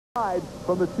aside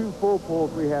from the 2 full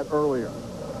pulls we had earlier.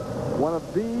 One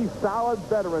of the solid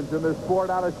veterans in this sport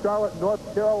out of Charlotte, North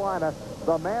Carolina,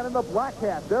 the man in the black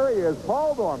hat. There he is,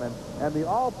 Paul Norman, and the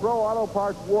All-Pro Auto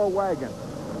Parts War Wagon.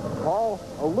 Paul,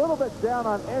 a little bit down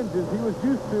on engines. He was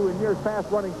used to, in years past,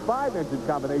 running 5-engine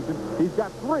combinations. He's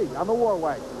got 3 on the War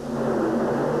Wagon.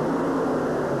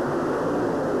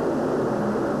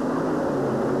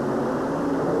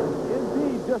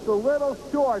 Indeed, just a little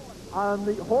short on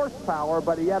the horsepower,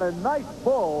 but he had a nice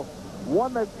pull,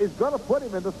 one that is going to put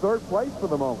him into 3rd place for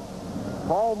the moment.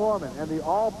 Paul Norman and the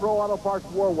All-Pro Auto Parts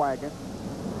War Wagon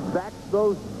stacks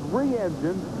those 3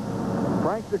 engines,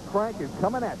 crank to crank, and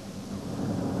coming at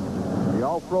you. The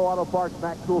All-Pro Auto Parts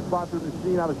Mac Tool sponsored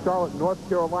machine out of Charlotte, North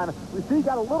Carolina. We see he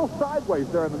got a little sideways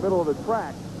there in the middle of the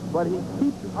track, but he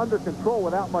keeps it under control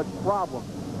without much problem.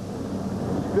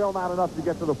 Still not enough to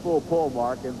get to the full pull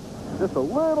mark, and just a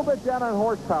little bit down on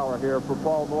horsepower here for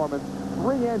Paul Norman.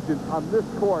 3 engines on this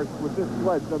course with this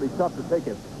sled. It's going to be tough to take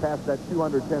it past that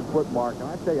 210-foot mark. And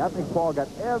I tell you, I think Paul got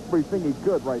everything he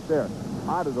could right there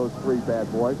out of those 3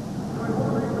 bad boys.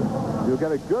 You'll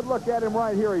get a good look at him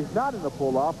right here. He's not in the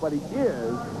pull-off, but he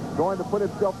is going to put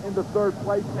himself into 3rd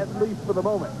place, at least for the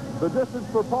moment. The distance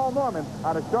for Paul Norman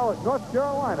out of Charlotte, North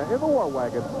Carolina, in the War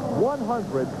Wagon,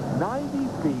 190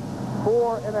 feet,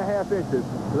 4.5 inches.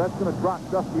 So that's going to drop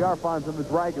Dusty Arfons and the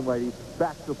Dragon Lady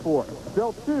back to 4th.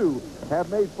 Still 2 have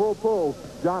made full pulls.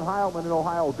 John Heilman in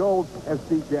Ohio Gold and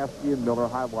Steve Jaski in Miller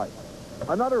High Life.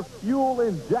 Another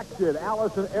fuel-injected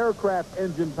Allison Aircraft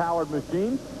engine-powered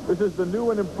machine. This is the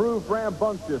new and improved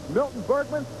rambunctious Milton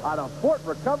Bergman out of Fort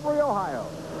Recovery, Ohio.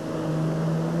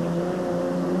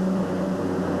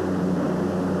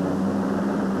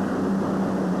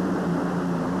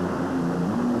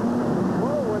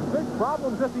 Whoa, and big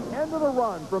problems at the end of the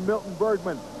run from Milton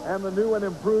Bergman and the new and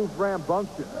improved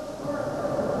rambunctious.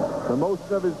 The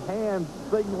most of his hands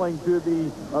signaling to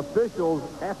the officials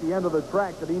at the end of the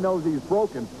track that he knows he's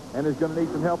broken and is going to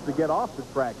need some help to get off the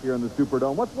track here in the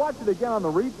Superdome. Let's watch it again on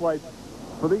the replay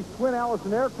for these twin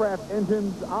Allison Aircraft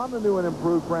engines on the new and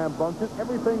improved rambunctious.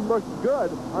 Everything looks good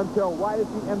until right at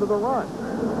the end of the run.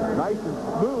 Nice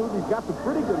and smooth. He's got some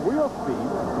pretty good wheel speed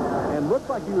and looks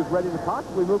like he was ready to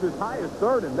possibly move as high as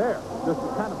 3rd in there. Just a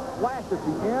kind of flash at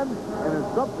the end, and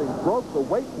then something broke. The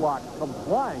weight block come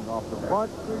flying off the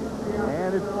front,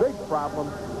 and it's a big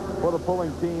problem for the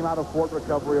pulling team out of Fort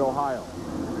Recovery, Ohio.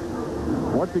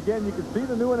 Once again, you can see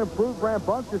the new and improved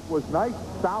rambunctious was nice,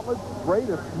 solid, straight,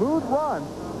 a smooth run.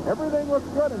 Everything looks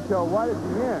good until right at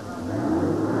the end.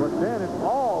 But then it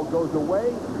all goes away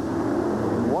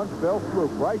in one fell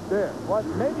swoop right there. But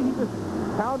maybe he just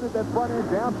pounded that front end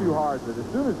down too hard, that as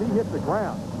soon as he hit the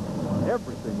ground,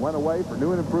 everything went away for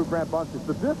new and improved rambunctious.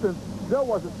 The distance still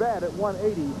wasn't bad at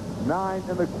 180, 9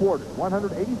 1/4.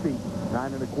 180 feet,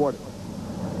 9 1/4.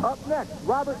 Up next,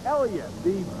 Robert Elliott,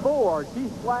 the 4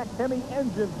 Keith Black Hemi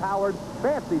engine-powered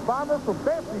Fancy Farmer from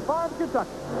Fancy Farms, Kentucky.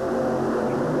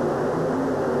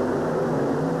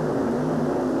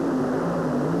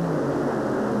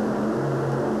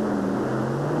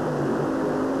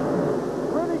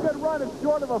 It's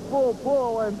short of a full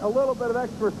pull and a little bit of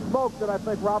extra smoke that I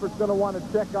think Robert's going to want to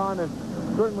check on, and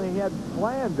certainly he hadn't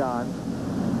planned on.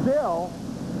 Still,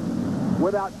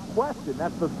 without question,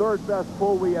 that's the 3rd best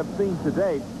pull we have seen to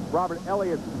date. Robert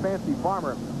Elliott's Fancy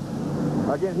Farmer.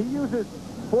 Again, he uses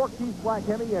 4 Keith Black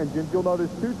Hemi engines. You'll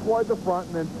notice 2 toward the front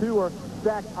and then 2 are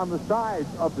stacked on the sides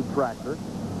of the tractor.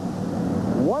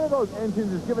 One of those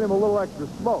engines is giving him a little extra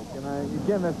smoke, and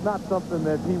again, that's not something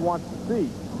that he wants to see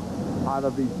out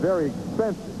of these very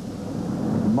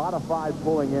expensive modified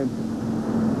pulling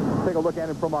engines. Take a look at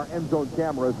him from our end zone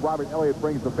camera as Robert Elliott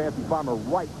brings the Fancy Farmer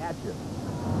right at you.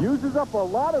 Uses up a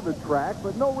lot of the track,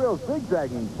 but no real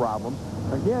zigzagging problem.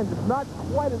 Again, just not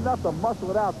quite enough to muscle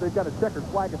it out. They've got a checkered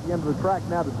flag at the end of the track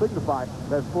now to signify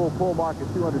that full pull mark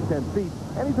at 210 feet.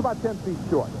 And he's about 10 feet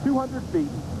short. 200 feet,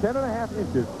 10.5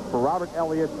 inches for Robert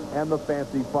Elliott and the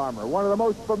Fancy Farmer. One of the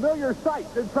most familiar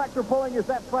sights in tractor pulling is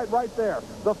that sight right there.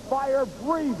 The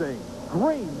fire-breathing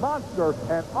Green Monster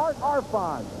and Art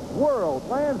Arfon, world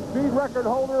land speed record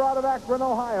holder out of Akron,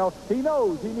 Ohio. He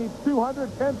knows he needs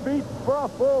 210 feet for a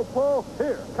full pull.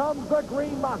 Here comes the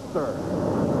Green Monster.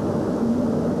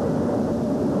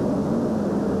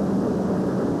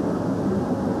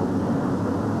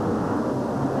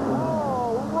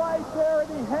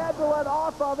 Had to let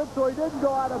off of it so he didn't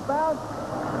go out of bounds,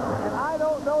 and I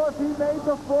don't know if he made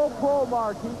the full pull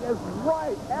mark. He is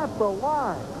right at the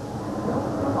line.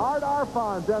 Art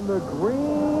Arfons and the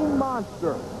Green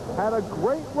Monster had a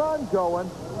great run going,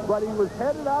 but he was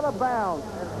headed out of bounds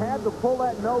and had to pull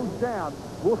that nose down.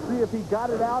 We'll see if he got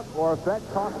it out or if that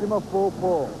cost him a full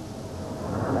pull.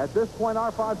 At this point,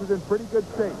 Arfons is in pretty good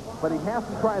shape, but he has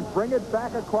to try and bring it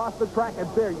back across the track. And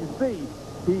there you see,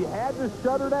 he had to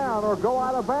shut her down or go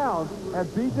out of bounds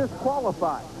and be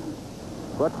disqualified.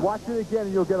 Let's watch it again,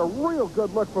 and you'll get a real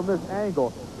good look from this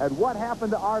angle at what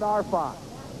happened to Art Arfons.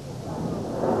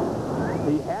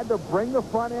 He had to bring the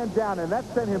front end down, and that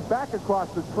sent him back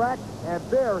across the track, and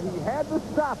there he had to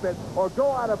stop it or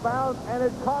go out of bounds, and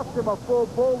it cost him a full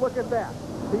pull. Look at that.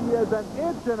 He is 1.5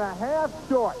 inches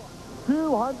short.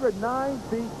 209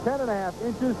 feet, 10.5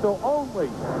 inches, so only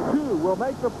two will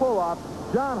make the pull-off.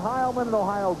 John Heilman in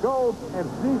Ohio Gold and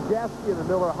Steve Jaske in the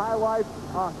Miller High Life.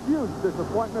 A huge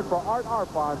disappointment for Art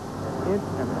Arfons,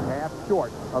 1.5 inches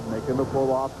short of making the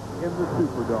pull-off in the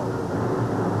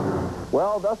Superdome.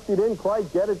 Well, Dusty didn't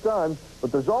quite get it done,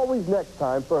 but there's always next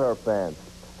time for her fans.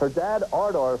 Her dad,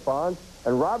 Art Arfons,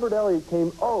 and Robert Elliott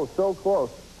came oh so close,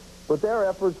 but their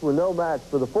efforts were no match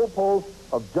for the full pulls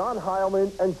of John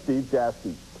Heilman and Steve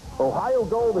Jaske. Ohio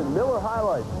Gold and Miller High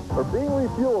Life are being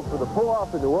refueled for the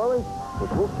pull-off in New Orleans, which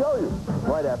we'll show you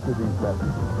right after these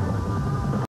messages.